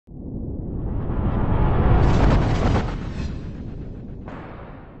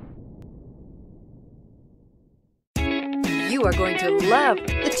You are going to love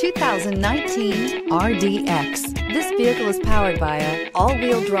the 2019 RDX. This vehicle is powered by a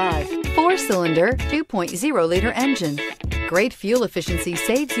all-wheel drive, 4-cylinder, 2.0-liter engine. Great fuel efficiency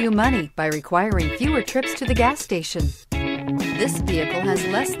saves you money by requiring fewer trips to the gas station. This vehicle has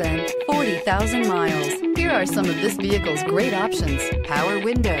less than 40,000 miles. Here are some of this vehicle's great options: power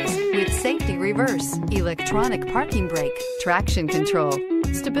windows with safety reverse, electronic parking brake, traction control,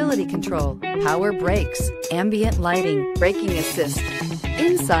 stability control, power brakes, ambient lighting, braking assist.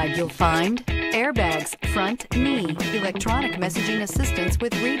 Inside you'll find airbags, front knee, electronic messaging assistance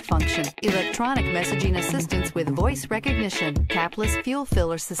with read function, electronic messaging assistance with voice recognition, capless fuel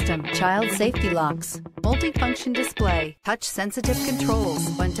filler system, child safety locks, multifunction display, touch sensitive controls,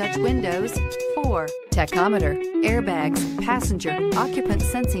 one-touch windows, 4, tachometer, airbags, passenger, occupant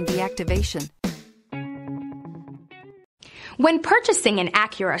sensing deactivation. When purchasing an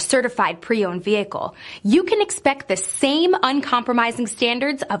Acura Certified Pre Owned vehicle, you can expect the same uncompromising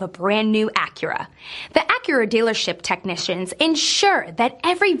standards of a brand new Acura. The Acura dealership technicians ensure that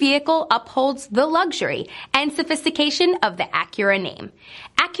every vehicle upholds the luxury and sophistication of the Acura name.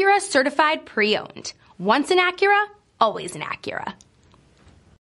 Acura Certified Pre Owned. Once an Acura, always an Acura.